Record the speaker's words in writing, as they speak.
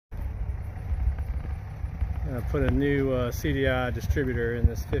gonna put a new CDI distributor in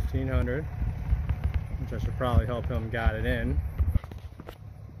this 1500, which I should probably help him guide it in.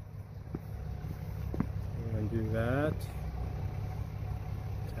 We're gonna do that.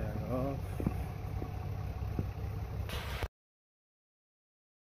 Tag off.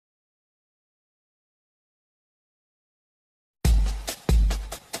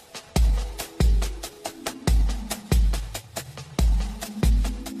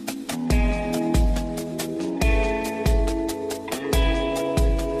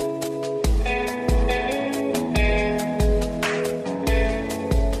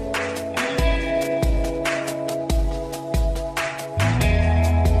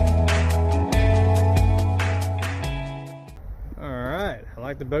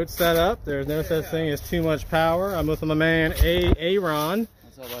 The boat set up. There's no such thing as too much power. I'm with my man Aaron.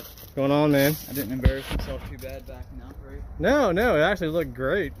 What's up, bud? What's going on, man? I didn't embarrass myself too bad backing out, right? No, it actually looked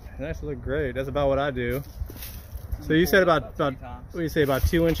great. That's about what I do. So you said about what do you say, about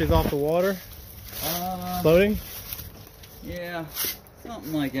 2 inches off the water? Floating? Yeah,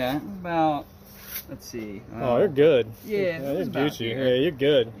 something like that. About, let's see. Oh, you're good. Yeah, it's Gucci. Yeah, you're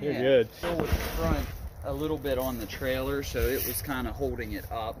good. You're good. Still with the front a little bit on the trailer, so it was kind of holding it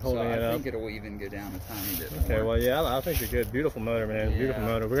up. I think it'll even go down a tiny bit more. Okay, well, yeah, I think you're good. Beautiful motor, man. Yeah. Beautiful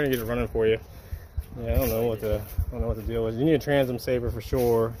motor. We're gonna get it running for you. Yeah, I don't know what the deal is. You need a transom saver for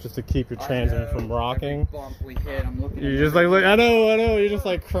sure, just to keep your transom from rocking. Every bump we hit, I'm looking. You're just like, look, I know. You're just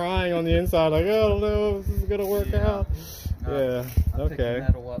like crying on the inside, like, oh no, this is gonna work out. Yeah. I'll pick the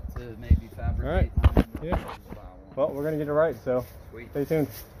metal up to maybe fabricate. All right. Yeah. Well, we're gonna get it right, so stay tuned.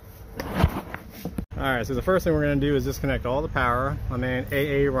 Alright, so the first thing we're going to do is disconnect all the power. My man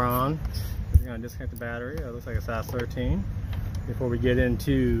Aaron is going to disconnect the battery. It looks like a size 13 before we get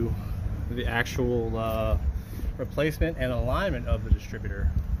into the actual replacement and alignment of the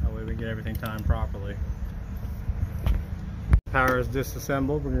distributor. That way we get everything timed properly. Power is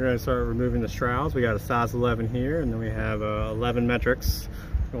disassembled. We're going to start removing the shrouds. We got a size 11 here, and then we have 11 metrics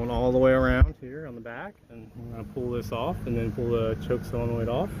going all the way around here on the back, and we're going to pull this off and then pull the choke solenoid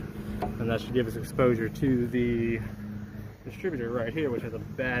off, and that should give us exposure to the distributor right here, which has a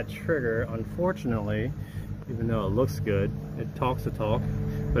bad trigger, unfortunately. Even though it looks good, it talks the talk,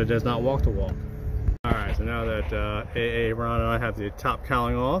 but it does not walk the walk. Alright, so now that Ron and I have the top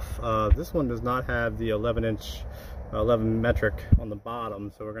cowling off, this one does not have the 11 metric on the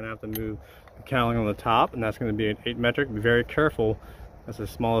bottom, so we're going to have to move the cowling on the top, and that's going to be an 8 metric. Be very careful. That's the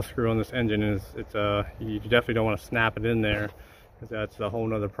smallest screw on this engine. You definitely don't want to snap it in there, because that's a whole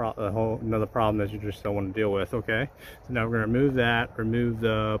nother problem that you just don't want to deal with. Okay, so now we're going to remove that, remove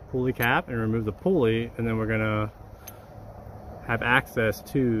the pulley cap, and remove the pulley, and then we're going to have access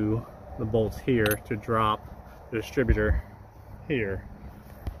to the bolts here to drop the distributor here.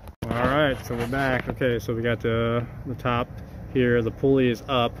 All right, so we're back. Okay, so we got the top here. The pulley is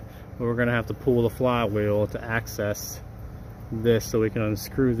up, but we're going to have to pull the flywheel to access this, so we can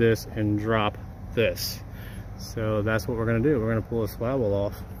unscrew this and drop this. So that's what we're going to do. We're going to pull this flywheel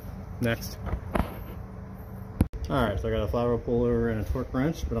off next. Alright, so I got a flywheel puller and a torque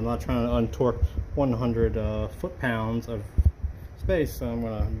wrench, but I'm not trying to untorque 100 foot-pounds of space, so I'm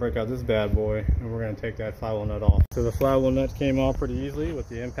going to break out this bad boy and we're going to take that flywheel nut off. So the flywheel nut came off pretty easily with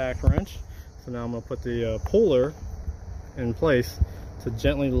the impact wrench. So now I'm going to put the puller in place to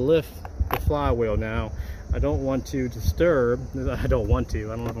gently lift the flywheel. Now, I don't want to disturb, I don't know if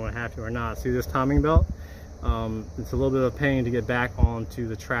I'm going to have to or not. See this timing belt? It's a little bit of a pain to get back onto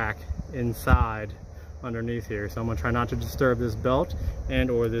the track inside underneath here. So I'm going to try not to disturb this belt and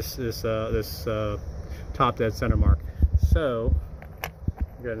or this top dead center mark. So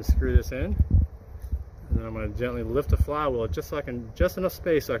I'm going to screw this in, and then I'm going to gently lift the flywheel just enough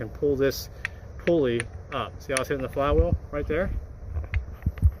space so I can pull this pulley up. See how it's hitting the flywheel right there?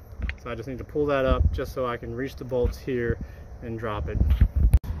 So I just need to pull that up just so I can reach the bolts here and drop it.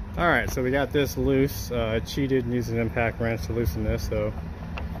 Alright, so we got this loose. I cheated and used an impact wrench to loosen this, so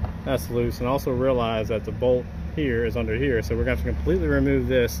that's loose. And also realize that the bolt here is under here, so we're going to have to completely remove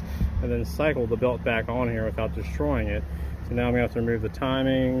this and then cycle the belt back on here without destroying it. So now I'm going to have to remove the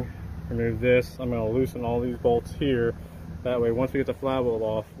timing, remove this. I'm going to loosen all these bolts here. That way, once we get the flywheel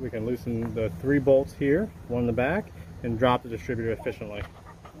off, we can loosen the 3 bolts here, one in the back, and drop the distributor efficiently.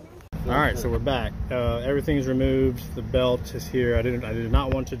 Alright, so we're back. Everything's removed. The belt is here. I did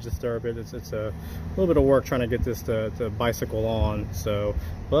not want to disturb it. It's a little bit of work trying to get this to bicycle on. So,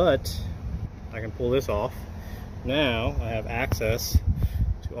 but I can pull this off. Now I have access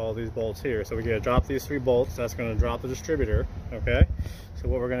to all these bolts here. So we gotta drop these 3 bolts. That's going to drop the distributor. Okay. So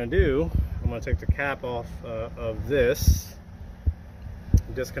what we're going to do, I'm going to take the cap off of this,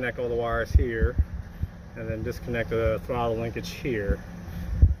 disconnect all the wires here, and then disconnect the throttle linkage here,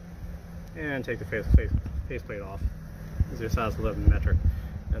 and take the faceplate off. This is your size 11 metric,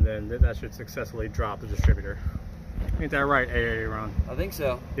 and then that should successfully drop the distributor. Ain't that right, Ron? I think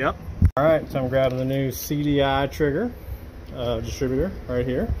so. Yep. All right, so I'm grabbing the new CDI trigger distributor right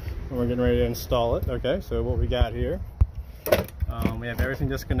here, and we're getting ready to install it. Okay, so what we got here, we have everything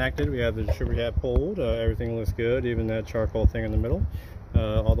disconnected. We have the distributor cap pulled. Everything looks good, even that charcoal thing in the middle.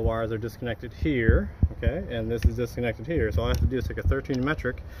 All the wires are disconnected here, okay, and this is disconnected here. So all I have to do is take a 13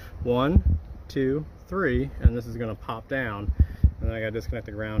 metric, 1, 2, 3, and this is going to pop down. And then I got to disconnect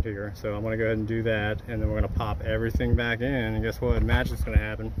the ground here. So I'm going to go ahead and do that, and then we're going to pop everything back in, and guess what? Magic's going to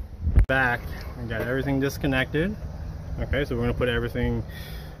happen. Back, we got everything disconnected. Okay, so we're going to put everything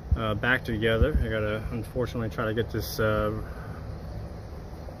back together. I got to unfortunately try to get this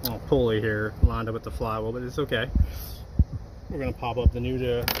pulley here lined up with the flywheel, but it's okay. We're going to pop up the new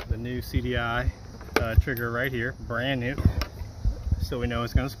CDI trigger right here, brand new, so we know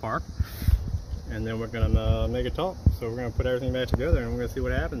it's going to spark. And then we're going to make it talk. So we're going to put everything back together, and we're going to see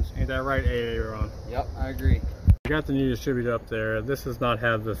what happens. Ain't that right, Ron? Yep, I agree. We got the new distributor up there. This does not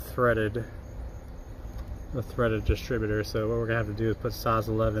have the threaded distributor, so what we're going to have to do is put size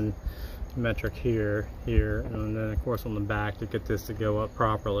 11 metric here, and then of course on the back to get this to go up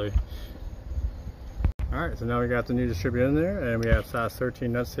properly. Alright, so now we got the new distributor in there, and we have size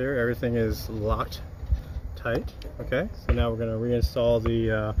 13 nuts here. Everything is locked tight. Okay, so now we're going to reinstall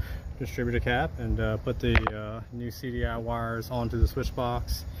the distributor cap and put the new CDI wires onto the switch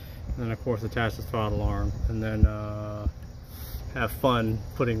box, and then of course attach the throttle arm, and then have fun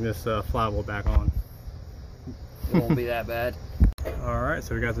putting this flywheel back on. It won't be that bad. Alright,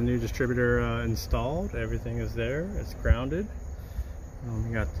 so we got the new distributor installed. Everything is there. It's grounded.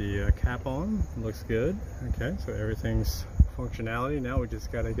 We got the cap on. It looks good. Okay, so everything's functionality. Now we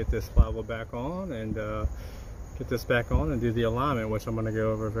just got to get this flywheel back on and get this back on and do the alignment, which I'm going to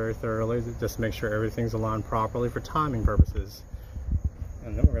go over very thoroughly, just to make sure everything's aligned properly for timing purposes.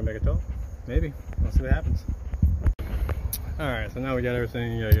 And then we're going to make it talk. Maybe. We'll see what happens. Alright, so now we got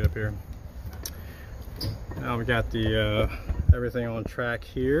everything. You got to get up here. Now we got the everything on track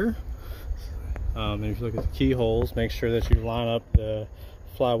here. And if you look at the keyholes, make sure that you line up the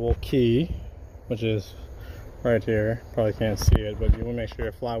flywheel key, which is right here. Probably can't see it, but you want to make sure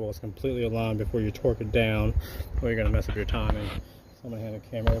your flywheel is completely aligned before you torque it down, or you're going to mess up your timing. So I'm going to hand the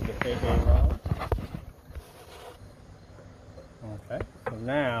camera over to AA Rod. Okay, so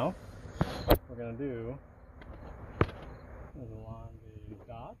now what we're going to do is align the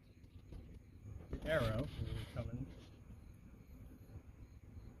dot, the arrow,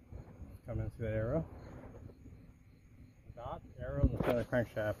 coming through the arrow, dot, arrow, and the center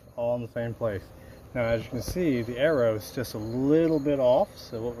crankshaft all in the same place. Now, as you can see, the arrow is just a little bit off.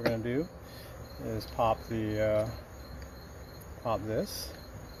 So what we're going to do is pop the pop this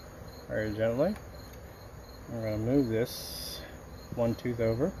very gently. We're going to move this one tooth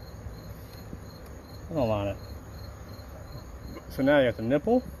over and align it. So now you have the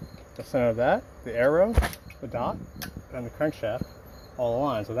nipple, the center of that, the arrow, the dot, and the crankshaft all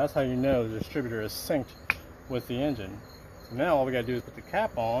aligned. So that's how you know the distributor is synced with the engine. So now all we got to do is put the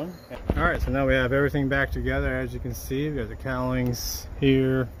cap on. Alright, so now we have everything back together. As you can see, we got the cowlings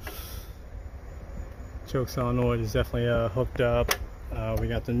here. Choke solenoid is definitely hooked up. We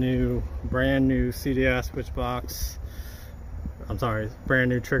got the brand new CDI switch box. I'm sorry, brand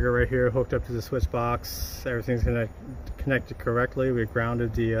new trigger right here hooked up to the switch box. Everything's connected correctly. We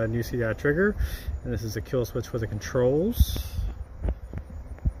grounded the new CDI trigger, and this is the kill switch for the controls.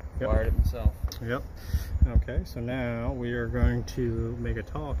 Yep. Wired it myself. Yep. Okay, so now we are going to make a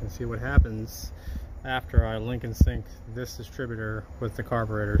talk and see what happens after I link and sync this distributor with the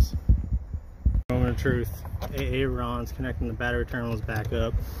carburetors. Moment of truth. Aaron's connecting the battery terminals back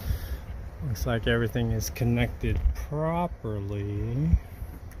up. Looks like everything is connected properly.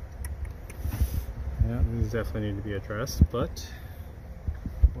 Yeah, these definitely need to be addressed, but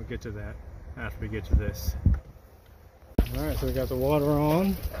we'll get to that after we get to this. Alright, so we got the water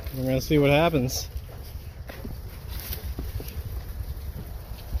on. We're going to see what happens.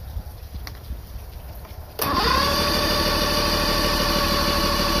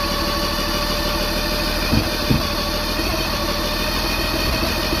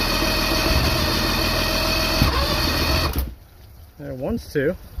 It wants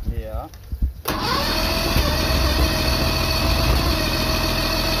to. Yeah.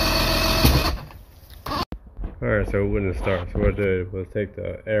 Alright, so it wouldn't start. So what I did was take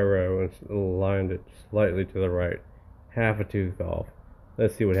the arrow and aligned it slightly to the right. Half a tooth off.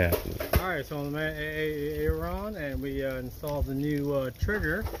 Let's see what happens. Alright, so I'm on the Aaron, and we installed the new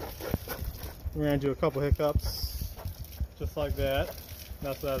trigger. We're gonna do a couple hiccups, just like that.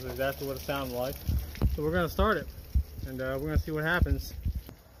 That's exactly what it sounded like. So we're gonna start it, and we're gonna see what happens.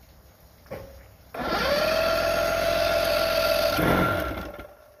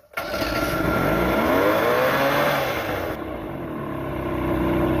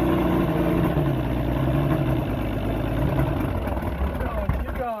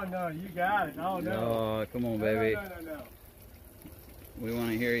 No, you got it. Oh no. Oh, come on, baby. No. We want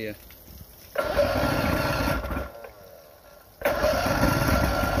to hear you.